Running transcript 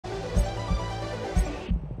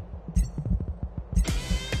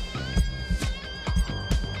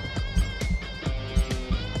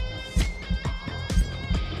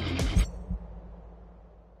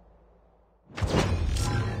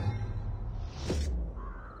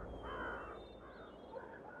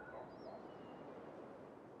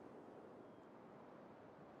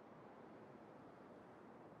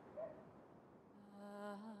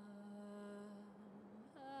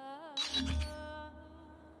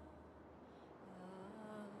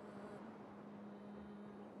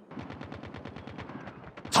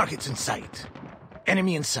Target's in sight.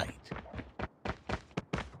 Enemy in sight.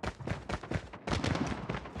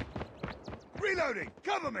 Reloading!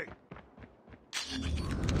 Cover me!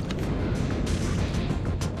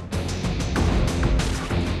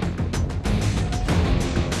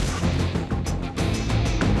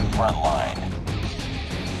 Front line.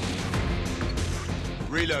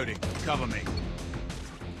 Reloading. Cover me.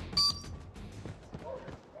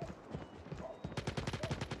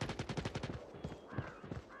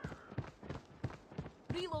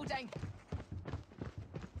 Reloading.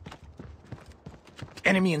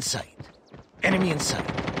 Enemy in sight. Enemy in sight.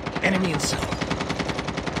 Enemy in sight.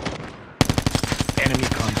 Enemy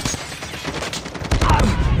contact.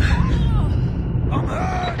 I'm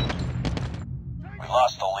hurt! We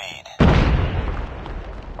lost the lead.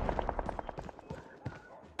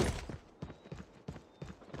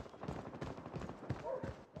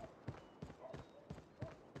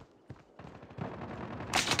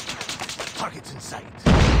 Target's in sight.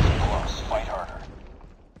 Close. Fight harder.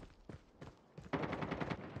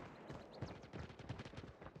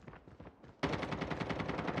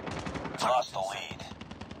 We lost the lead.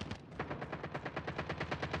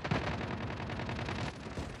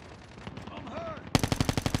 I'm hurt!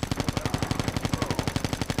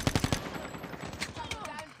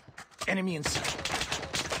 Enemy in sight.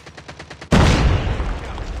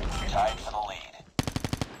 Tied for the lead.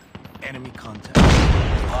 Enemy contact. We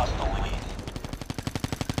lost the lead.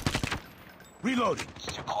 Reloading. It's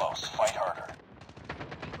too close. Fight harder.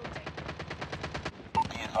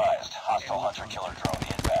 Be advised. Hostile hunter-killer drone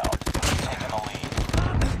inbound. Taking the lead.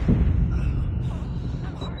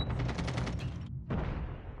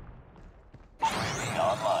 UAV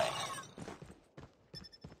online.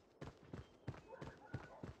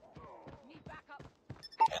 Need backup.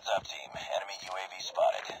 Heads up, team. Enemy UAV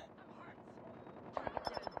spotted.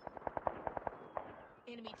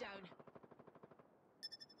 Enemy down.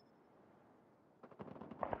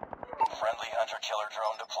 Friendly hunter-killer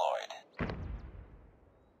drone deployed.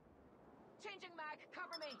 Changing mag.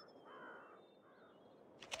 Cover me.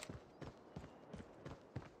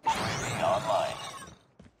 UAV online.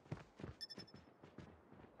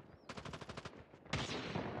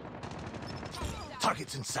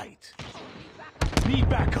 Target's in sight. Need backup. Need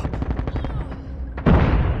backup.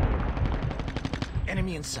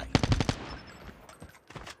 Enemy in sight.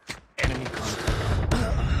 Enemy contact.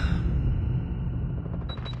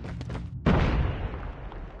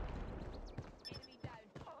 Enemy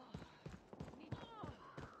down.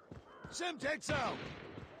 Semtex out!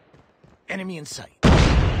 Enemy in sight.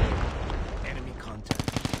 Enemy contact.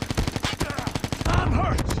 I'm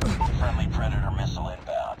hurt! Friendly Predator missile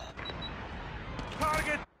inbound.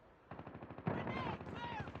 Target!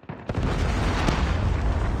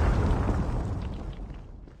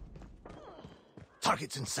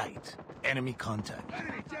 Target's in sight. Enemy contact.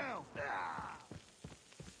 Enemy down!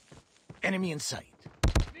 Enemy in sight.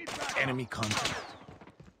 Need backup! Enemy contact.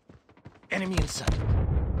 Enemy in sight.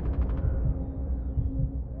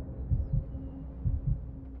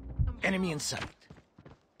 Enemy in sight.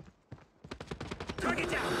 Target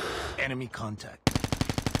down! Enemy contact.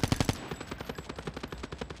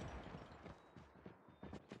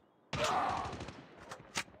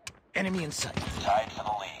 Enemy in sight. Tied for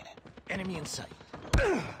the lead. Enemy in sight.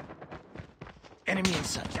 Enemy in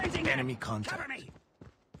sight. Enemy contact. me!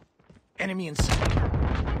 Enemy in sight.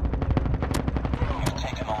 You've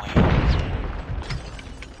taken the lead.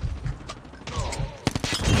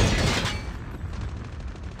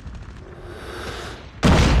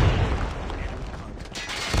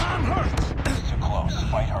 I'm hurt! It's too close.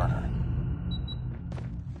 Fight harder.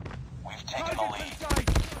 We've taken the lead.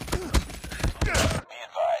 Be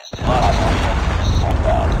advised. Hostile missile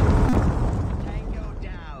inbound. Tango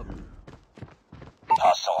down!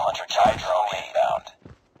 Hostile hunter-killer drone inbound.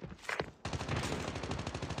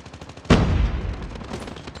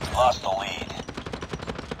 Lost the lead.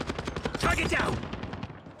 Target down!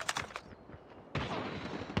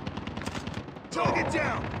 Target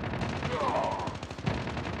down!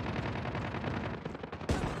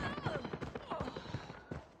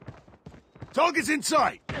 Target's in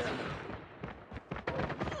sight!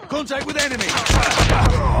 Contact with enemy!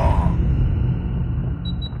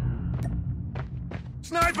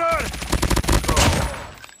 Sniper!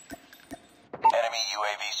 Enemy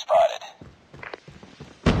UAV spotted.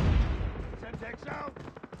 Semtex out!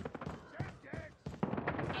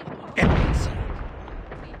 Enemy in sight.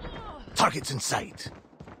 Target's in sight.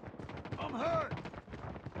 I'm hurt!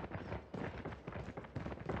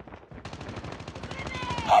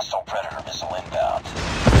 Hostile Predator missile inbound.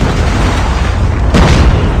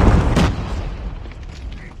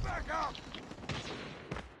 Need backup!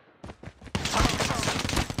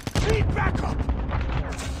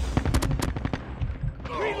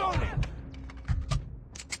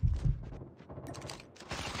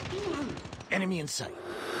 Enemy in sight.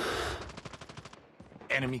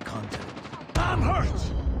 Enemy contact. I'm hurt!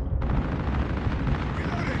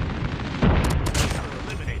 Reloading!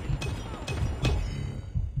 Eliminated.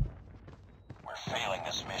 We're failing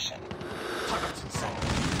this mission. Targets in sight.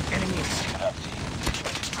 Enemy in sight. Keep it up, team.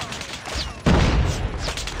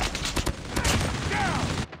 Down!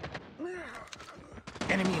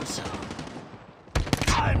 Enemy in sight.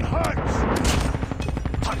 I'm hurt!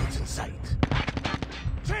 Targets in sight.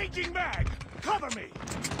 Changing mag! Cover me!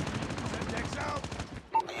 Deck's out!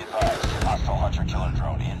 Be advised, hostile hunter-killer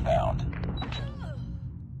drone inbound.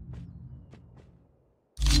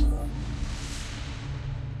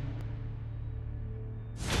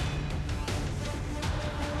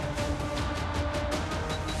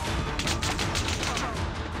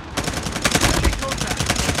 Enemy contact!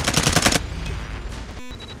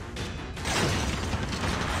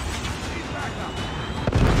 Need backup!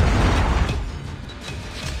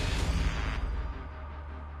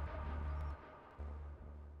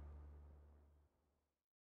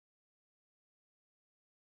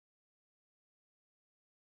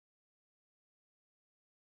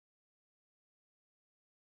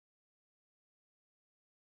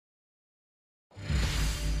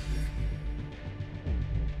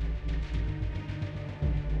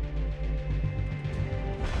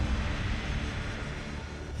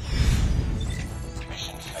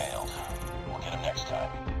 Mission failed. We'll get him next time.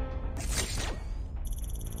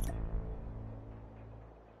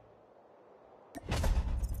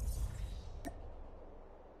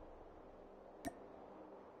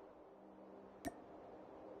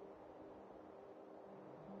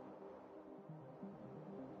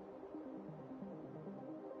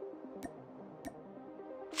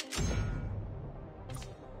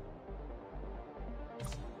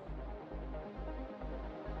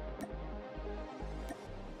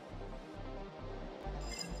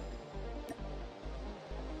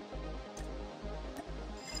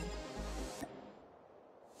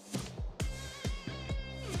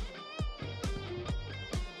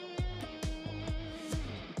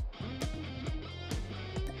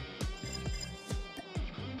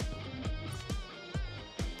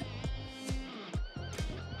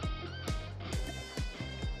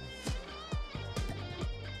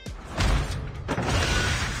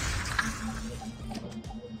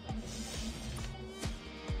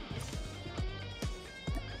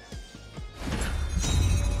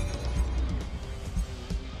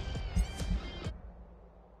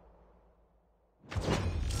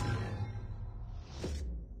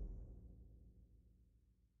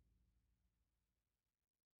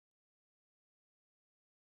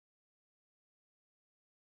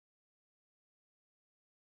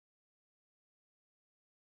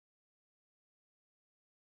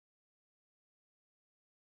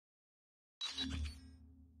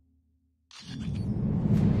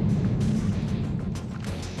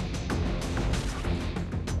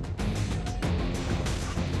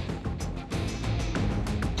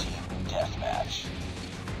 Team deathmatch.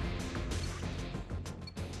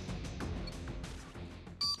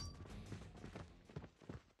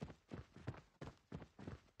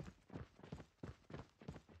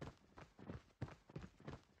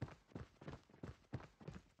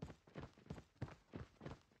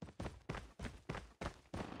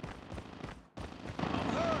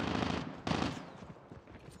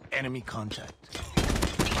 Enemy contact.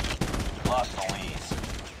 Lost the lead.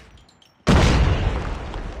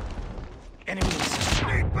 Enemy in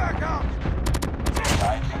sight. Need backup!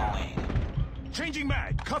 Tied for the lead. Changing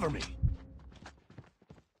mag! Cover me!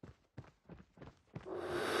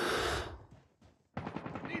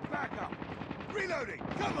 Need backup! Reloading!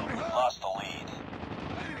 Come on! Lost the lead.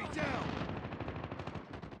 Enemy down!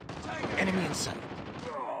 Tango Enemy down. in sight.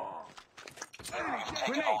 Enemy We've down.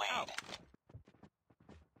 taken the Grenade lead. out.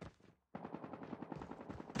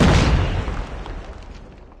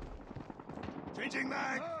 Changing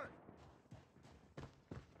mag!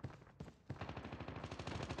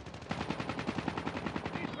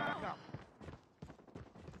 Need backup!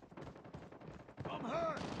 I'm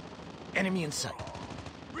hurt! Enemy in sight.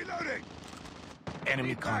 Reloading! Enemy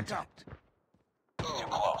Need backup. contact. It's too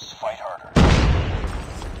close. Fight harder.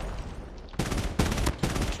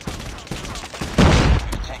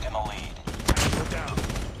 We've taken the lead. Go down!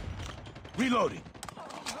 Reloading!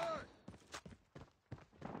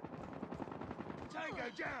 Tango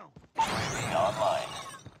down! UAV online.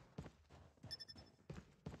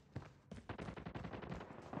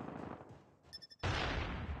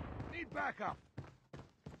 Need backup!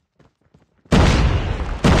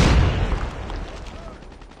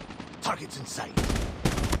 Targets in sight.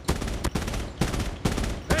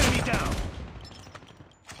 Enemy down!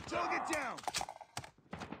 Target Target down.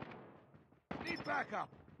 Need backup.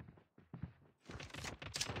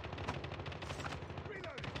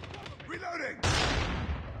 Reloading. Reloading.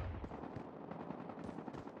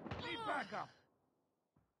 Need backup.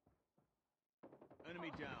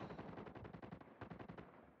 Enemy down.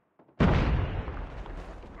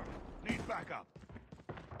 Need backup.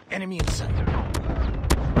 Enemy in sight.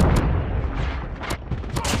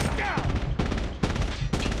 Down.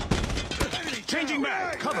 Changing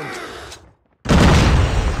mag. Cover me.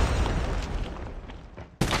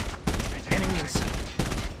 Enemy in sight.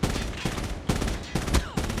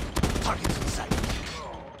 Targets in sight.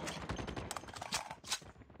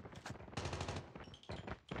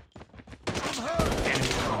 Enemy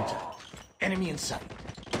contact. Enemy in sight.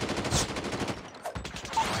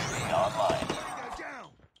 Online. Down.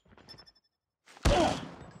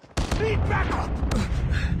 Need backup.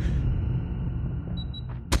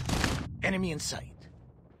 Enemy in sight.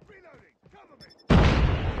 Reloading. Cover me.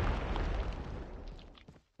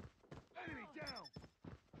 Enemy down.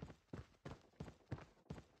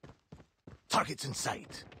 Targets in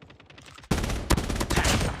sight.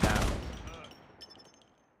 Tango down.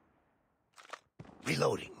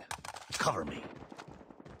 Reloading. Cover me.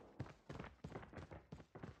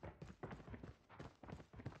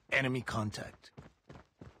 Enemy contact.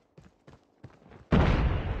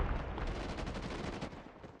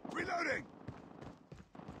 Reloading.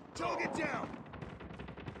 Target down.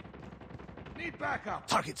 Need backup.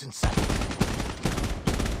 Targets in sight.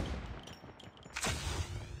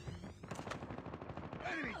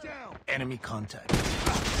 Enemy down. Enemy contact.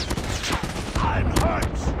 I'm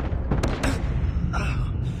hurt.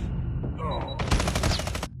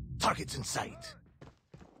 Targets in sight.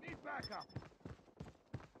 Need backup.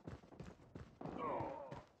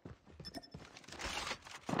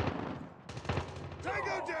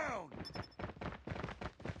 Tango down.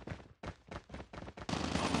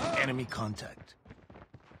 Enemy contact.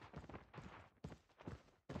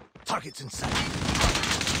 Targets in sight.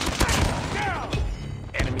 Down.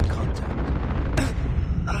 Enemy contact.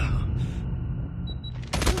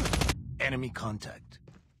 Enemy contact.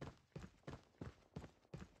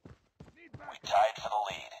 Need We backup. tied for the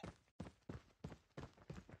lead.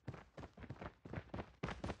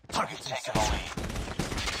 Targets in Taking the sight. lead.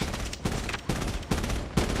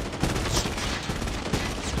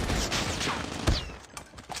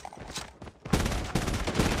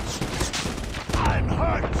 I'm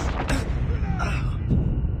hurt.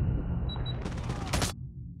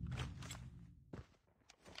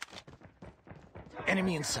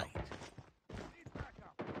 Enemy in sight. Need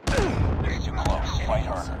backup. It's too close. Fight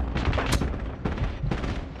harder.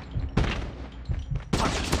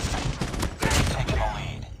 Targets in sight. Taking the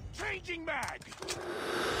lead. Changing mag.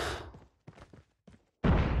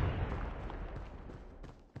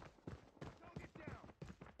 Target down.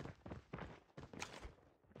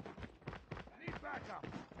 Need backup.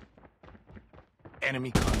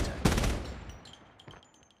 Enemy contact.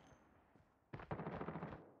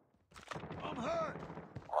 I'm hurt.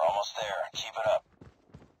 We're almost there. Keep it up.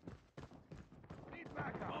 Need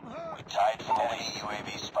backup. I'm We hurt. tied for the lead.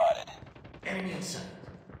 UAV spotted. Enemy in sight.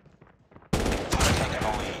 Taking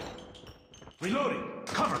the lead. Reloading.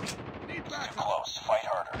 Cover me. Need Too backup. close. Fight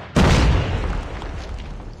harder.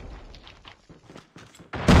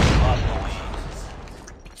 Lost the lead.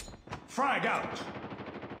 Frag out.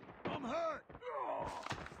 I'm hurt.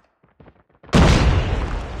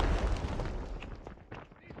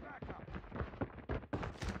 Need backup.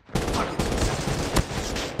 Targets in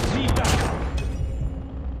sight. Need backup.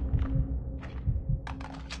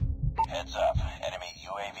 Heads up. Enemy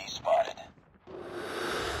UAV spotted.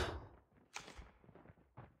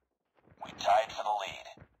 We tied for the lead.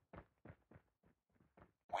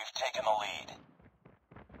 We've taken the lead.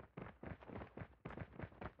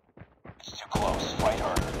 It's too close. Fight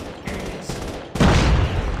harder. Enemy in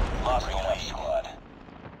sight. Lost the lead, squad.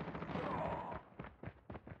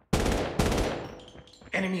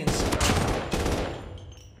 Enemy in sight.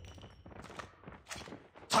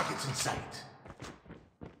 Targets in sight.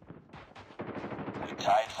 We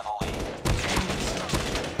tied for the lead. Enemy in sight.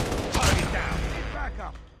 Target down. Need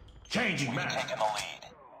backup. Changing We've mag. taken the lead.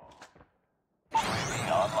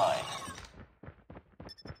 UAV online.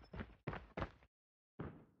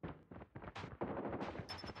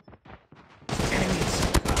 Enemy in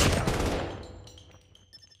sight.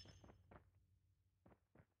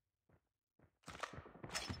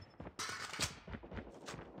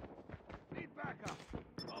 Need backup.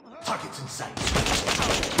 I'm hurt. Targets in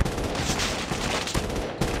sight.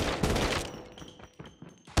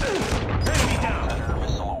 Enemy down. Predator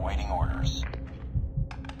missile awaiting orders.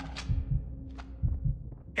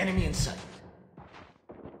 Enemy in sight.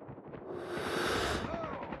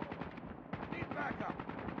 Need backup.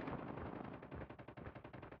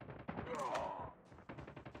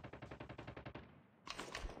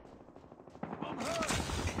 I'm hurt.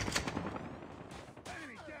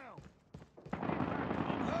 Enemy down.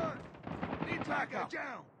 I'm hurt. Need backup.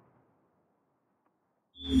 Down.